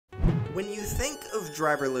When you think of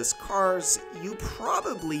driverless cars, you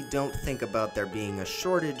probably don't think about there being a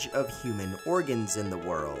shortage of human organs in the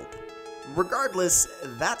world. Regardless,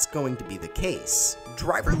 that's going to be the case.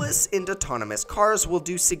 Driverless and autonomous cars will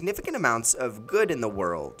do significant amounts of good in the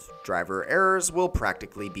world. Driver errors will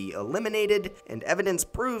practically be eliminated, and evidence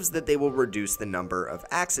proves that they will reduce the number of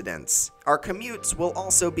accidents. Our commutes will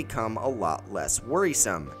also become a lot less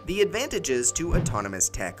worrisome. The advantages to autonomous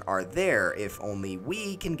tech are there if only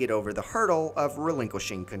we can get over the hurdle of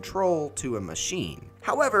relinquishing control to a machine.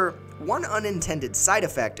 However, one unintended side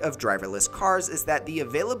effect of driverless cars is that the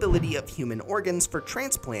availability of human organs for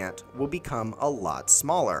transplant will become a lot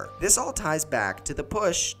smaller. This all ties back to the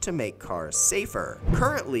push to make cars safer.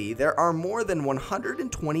 Currently, there are more than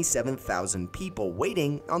 127,000 people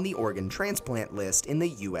waiting on the organ transplant list in the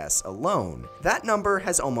US alone. That number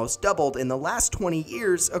has almost doubled in the last 20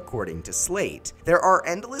 years according to Slate. There are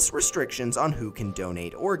endless restrictions on who can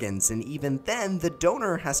donate organs, and even then the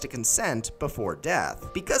donor has to consent before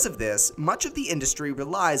death. Because of this, much of the industry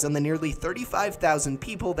relies on the nearly 35,000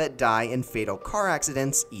 people that die in fatal car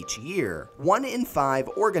accidents each year. 1 in 5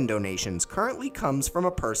 organ donations currently comes from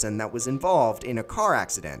a person that was involved in a car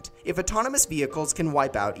accident. If autonomous vehicles can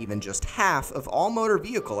wipe out even just half of all motor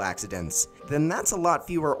vehicle accidents, then that's a lot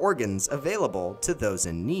fewer organs available to those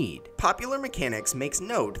in need. Popular Mechanics makes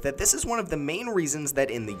note that this is one of the main reasons that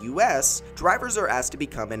in the US, drivers are asked to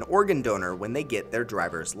become an organ donor when they get their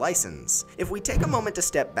driver's license. If we take a moment to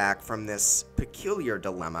step back from this peculiar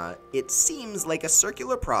dilemma, it seems like a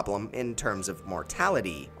circular problem in terms of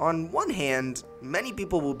mortality. On one hand, many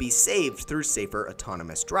people will be saved through safer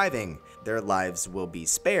autonomous driving. Their lives will be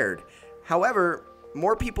spared. However,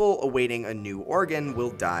 more people awaiting a new organ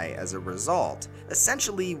will die as a result.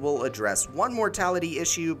 Essentially, we'll address one mortality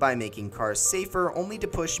issue by making cars safer, only to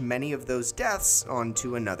push many of those deaths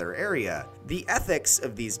onto another area. The ethics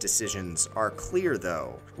of these decisions are clear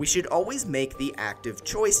though. We should always make the active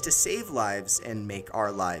choice to save lives and make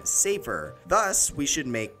our lives safer. Thus, we should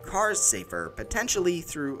make cars safer, potentially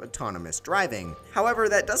through autonomous driving. However,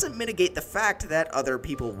 that doesn't mitigate the fact that other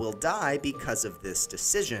people will die because of this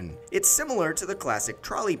decision. It's similar to the classic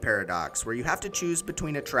trolley paradox, where you have to choose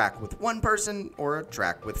between a track with one person or a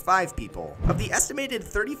track with 5 people. Of the estimated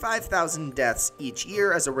 35,000 deaths each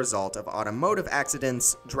year as a result of automotive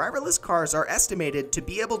accidents, driverless cars are estimated to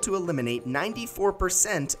be able to eliminate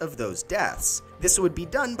 94% of those deaths. This would be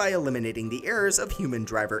done by eliminating the errors of human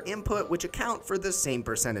driver input, which account for the same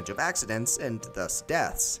percentage of accidents and thus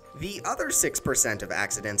deaths. The other 6% of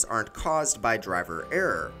accidents aren't caused by driver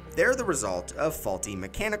error. They're the result of faulty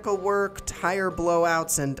mechanical work, tire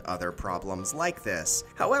blowouts, and other problems like this.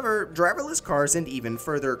 However, driverless cars and even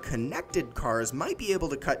further connected cars might be able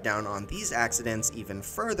to cut down on these accidents even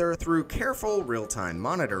further through careful real-time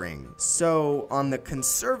monitoring. So, on the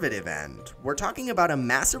conservative end, we're talking about a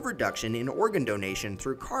massive reduction in organ donation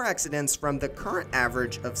through car accidents from the current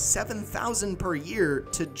average of 7,000 per year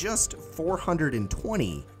to just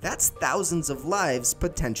 420. That's thousands of lives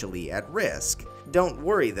potentially at risk. Don't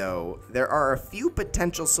worry though, there are a few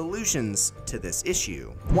potential solutions to this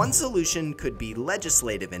issue. One solution could be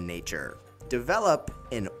legislative in nature. Develop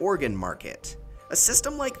an organ market. A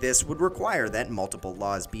system like this would require that multiple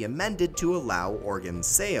laws be amended to allow organ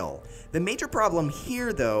sale. The major problem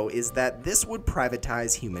here, though, is that this would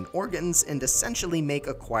privatize human organs and essentially make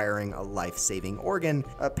acquiring a life-saving organ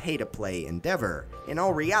a pay-to-play endeavor. In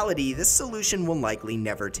all reality, this solution will likely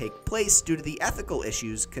never take place due to the ethical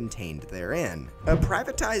issues contained therein. A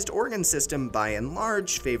privatized organ system, by and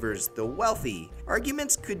large, favors the wealthy.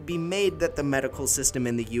 Arguments could be made that the medical system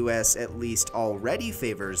in the US at least already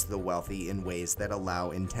favors the wealthy in ways that allow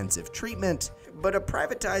intensive treatment, but a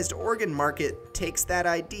privatized organ market takes that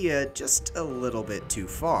idea just a little bit too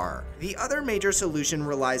far. The other major solution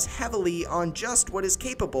relies heavily on just what is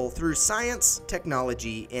capable through science,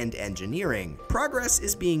 technology, and engineering. Progress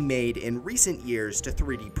is being made in recent years to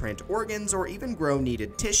 3D print organs or even grow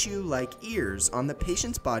needed tissue like ears on the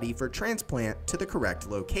patient's body for transplant to the correct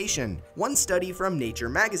location. One study from Nature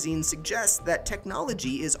magazine suggests that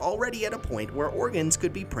technology is already at a point where organs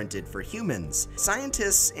could be printed for humans.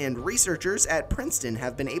 Scientists and researchers at Princeton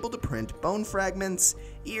have been able to print bone fragments,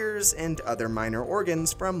 ears, and other minor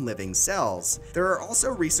organs from living cells. There are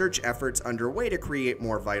also research efforts underway to create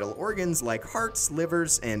more vital organs like hearts,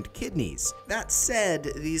 livers, and kidneys. That said,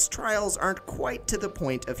 these trials aren't quite to the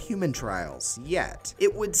point of human trials yet.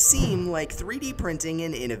 It would seem like 3D printing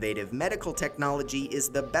and innovative medical technology is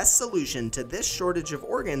the best solution to this shortage of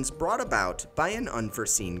organs brought about by an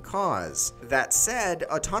unforeseen cause. That said,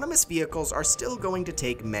 autonomous vehicles are still still going to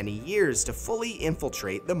take many years to fully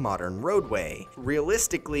infiltrate the modern roadway.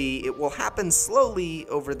 Realistically, it will happen slowly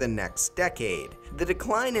over the next decade. The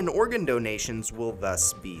decline in organ donations will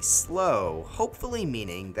thus be slow, hopefully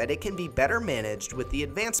meaning that it can be better managed with the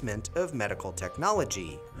advancement of medical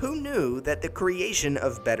technology. Who knew that the creation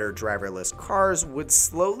of better driverless cars would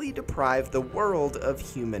slowly deprive the world of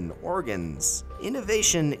human organs?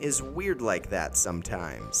 Innovation is weird like that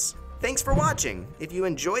sometimes. Thanks for watching. If you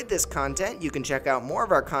enjoyed this content, you can check out more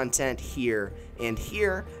of our content here and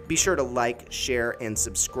here. Be sure to like, share, and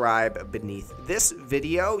subscribe beneath this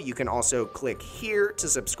video. You can also click here to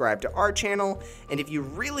subscribe to our channel. And if you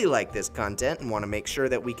really like this content and want to make sure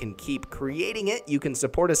that we can keep creating it, you can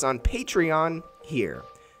support us on Patreon here.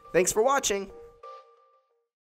 Thanks for watching.